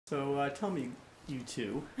So tell me, you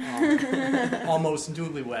two, almost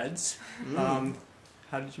newlyweds,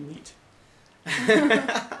 how did you meet? Do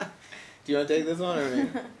you want to take this one or me?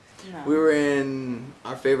 No. We were in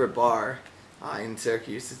our favorite bar in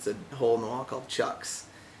Syracuse. It's a hole in the wall called Chuck's.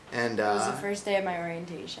 And It was the first day of my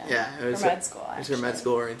orientation. Yeah, it was for med school. It was her med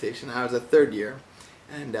school orientation. I was a third year,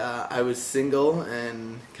 and I was single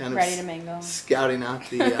and kind of ready to mingle, scouting out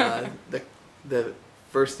the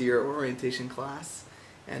first year orientation class,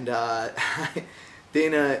 and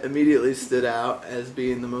Dana immediately stood out as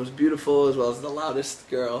being the most beautiful as well as the loudest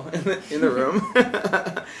girl in the room.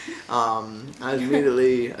 I was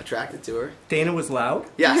immediately attracted to her. Dana was loud?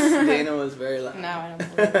 Yes, Dana was very loud. No, I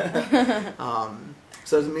don't believe that.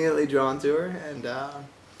 So I was immediately drawn to her, and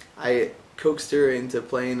I coaxed her into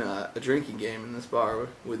playing a drinking game in this bar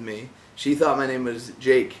with me. She thought my name was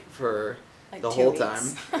Jake for Like the 2 whole weeks.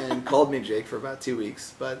 time, and called me Jake for about 2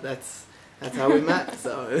 weeks. But that's how we met.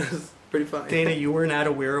 So it was pretty funny. Dana, you were not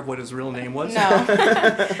aware of what his real name was? No.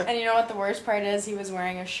 And you know what the worst part is? He was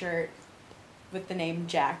wearing a shirt with the name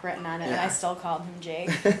Jack written on it, and I still called him Jake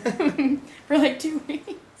for like 2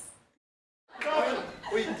 weeks.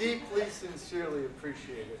 We deeply, sincerely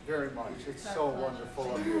appreciate it very much. It's so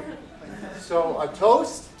wonderful of you. So a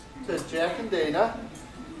toast to Jack and Dana.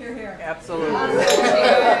 Here, here. Absolutely.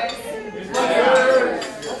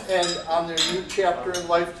 And on their new chapter in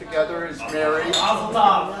life together as married. to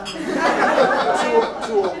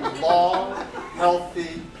a long,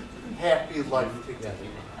 healthy, happy life together.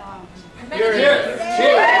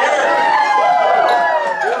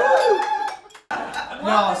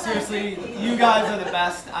 No, seriously, you guys are the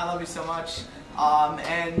best. I love you so much.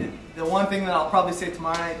 And the one thing that I'll probably say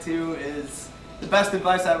tomorrow night too is the best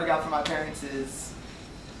advice I ever got from my parents is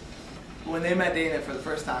when they met Dana for the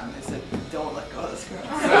first time, they said, "Don't let go of this girl."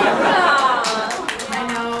 I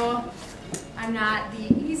know I'm not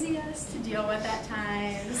the easiest to deal with at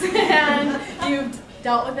times, and you've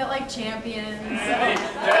dealt with it like champions.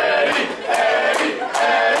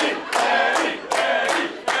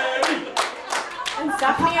 And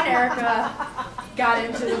Stephanie and Erica got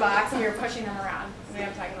into the box, and we were pushing them around.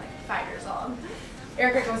 I'm talking like 5 years old.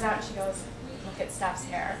 Erica goes out and she goes, "Look at Steph's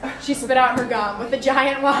hair." She spit out her gum with a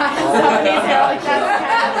giant wad of Stephanie's hair, like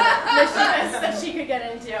that's the shittiest that she could get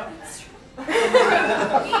into. We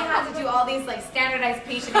had to do all these like standardized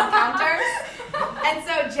patient encounters, and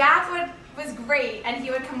so Jack was great, and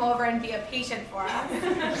he would come over and be a patient for us.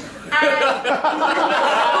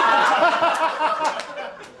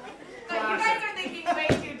 But you guys are thinking way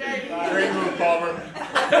too dirty. Great move, Palmer.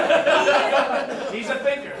 He's a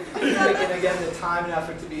thinker. Taking again the time and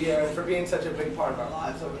effort to be here and for being such a big part of our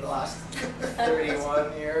lives over the last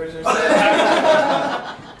 31 years or so.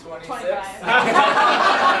 26. 25.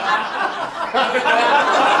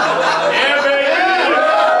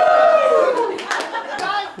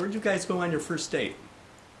 Where'd you guys go on your first date?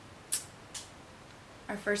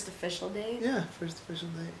 Our first official date, Yeah, first official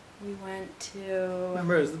date. we went to...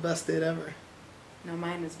 Remember, it was the best date ever. No,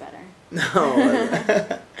 mine was better.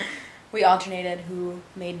 No. We alternated who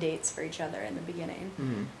made dates for each other in the beginning.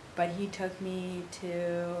 Mhm. But he took me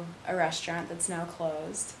to a restaurant that's now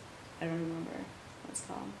closed. I don't remember what it's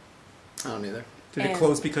called. I don't either. Did it And-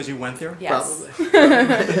 close because you went there? Yes.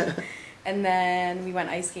 Probably. And then we went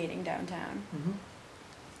ice skating downtown. Mhm.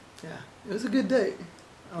 Yeah, it was a good date.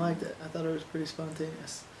 I liked it. I thought it was pretty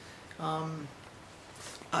spontaneous.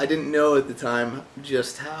 I didn't know at the time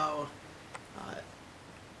just how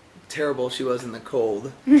terrible she was in the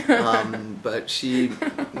cold, but she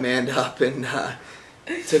manned up and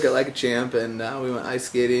took it like a champ, and we went ice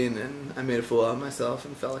skating, and I made a fool out of myself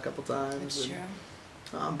and fell a couple times. That's and,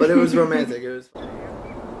 true. but it was romantic. It was fun.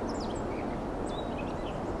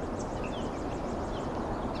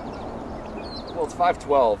 Well, it's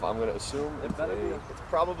 5:12. I'm going to assume it's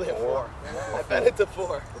Probably a 4. I bet it's a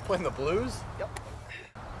 4. We're playing the Blues? Yep.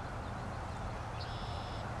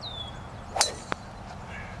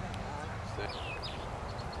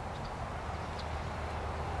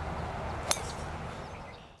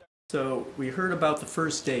 So we heard about the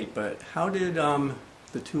first date, but how did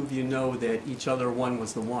the two of you know that each other one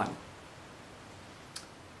was the one?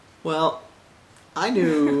 Well, I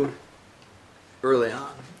knew early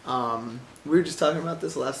on. We were just talking about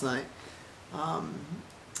this last night.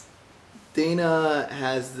 Dana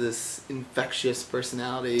has this infectious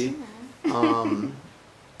personality, and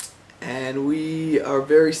we are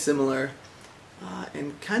very similar.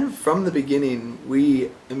 And kind of from the beginning, we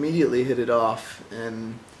immediately hit it off.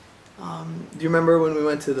 And do you remember when we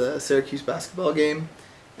went to the Syracuse basketball game?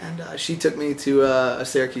 And she took me to a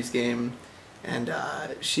Syracuse game, and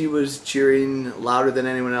she was cheering louder than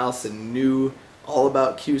anyone else and knew all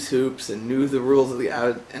about Q's hoops and knew the rules of the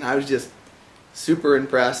out, and I was just super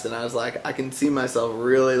impressed, and I was like, I can see myself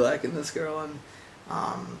really liking this girl,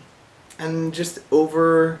 and just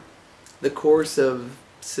over the course of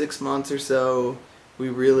 6 months or so, we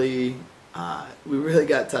really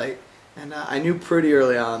got tight, and I knew pretty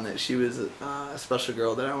early on that she was a special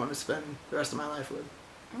girl that I want to spend the rest of my life with.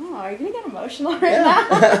 Oh, are you gonna get emotional right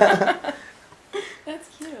now? That's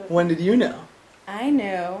cute. When did you know? I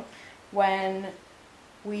knew when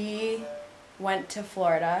we went to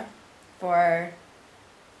Florida for,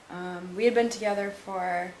 we had been together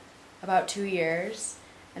for about 2 years,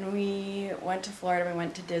 and we went to Florida, we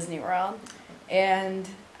went to Disney World, and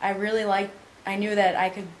I knew that I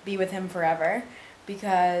could be with him forever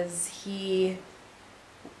because he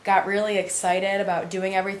got really excited about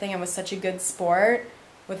doing everything and was such a good sport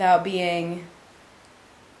without being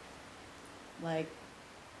like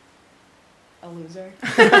a loser.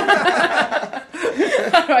 How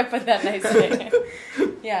do I put that nicely?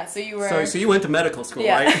 Yeah, so you were... So you went to medical school,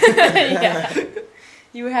 yeah. right? Yeah.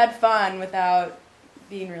 You had fun without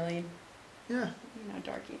being really,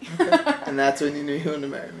 dorky. Okay. And that's when you knew you wanted to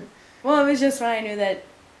marry me. Well, it was just when I knew that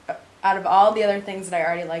out of all the other things that I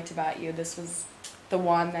already liked about you, this was the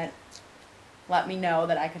one that let me know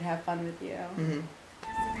that I could have fun with you. Mm-hmm.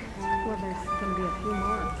 Well, there's going to be a few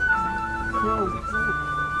more.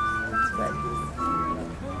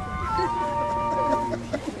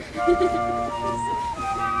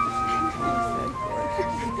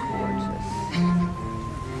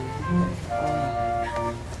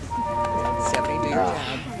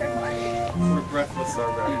 We're breathless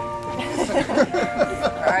already.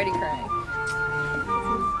 Already crying.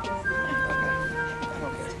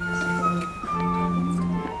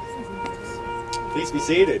 Please be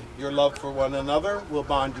seated. Your love for one another will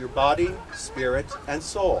bond your body, spirit, and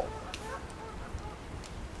soul.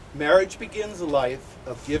 Marriage begins a life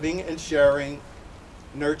of giving and sharing,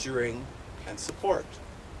 nurturing, and support.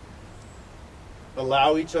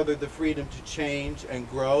 Allow each other the freedom to change and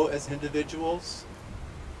grow as individuals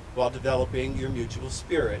while developing your mutual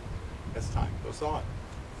spirit as time goes on.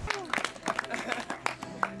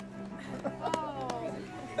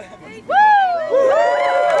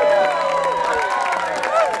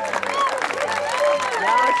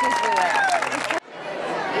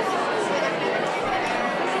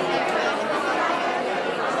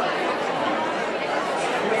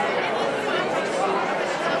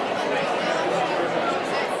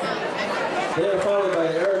 They are followed by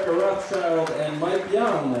Erica Rothschild and Mike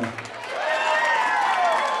Young.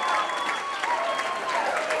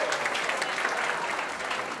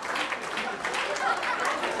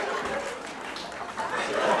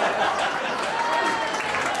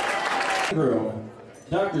 Groom,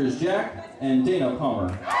 Doctors Jack and Dana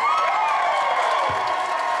Palmer.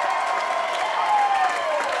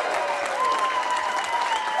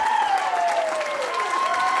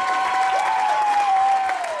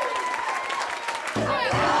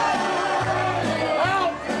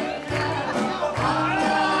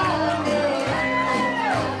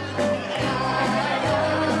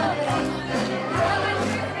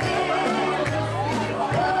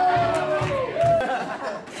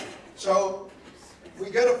 So we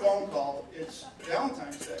get a phone call. It's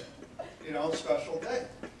Valentine's Day, special day.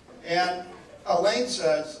 And Elaine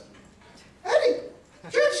says, "Eddie,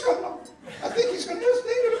 Jack's coming up. I think he's going to ask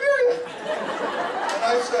Dana to marry him." And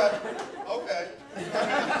I said, "Okay."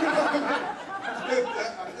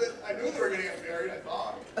 I knew they were going to get married, I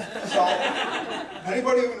thought. So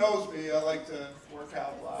anybody who knows me, I like to work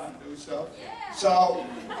out a lot and do stuff. So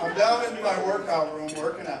I'm down in my workout room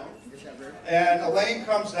working out. And Elaine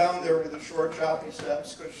comes down there with the short, choppy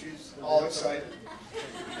steps because she's all excited.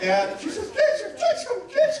 And she says, Jack's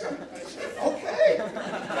coming. I said, "Okay."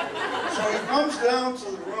 So he comes down to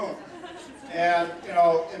the room. And,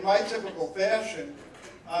 in my typical fashion,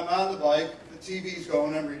 I'm on the bike, the TV's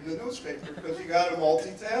going, I'm reading the newspaper because you got to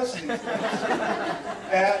multitask these things.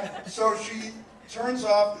 And so she turns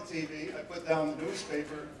off the TV, I put down the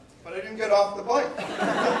newspaper, but I didn't get off the bike.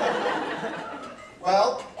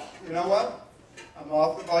 Well, you know what? I'm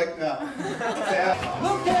off the bike now.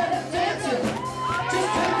 Look at it dancing.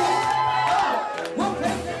 Just take it out. We'll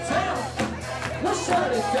paint the town. We'll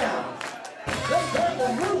shut it down. Let's burn the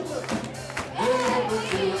roof. We'll never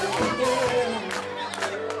do it again.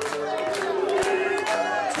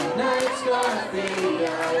 Tonight's gonna be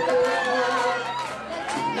our day.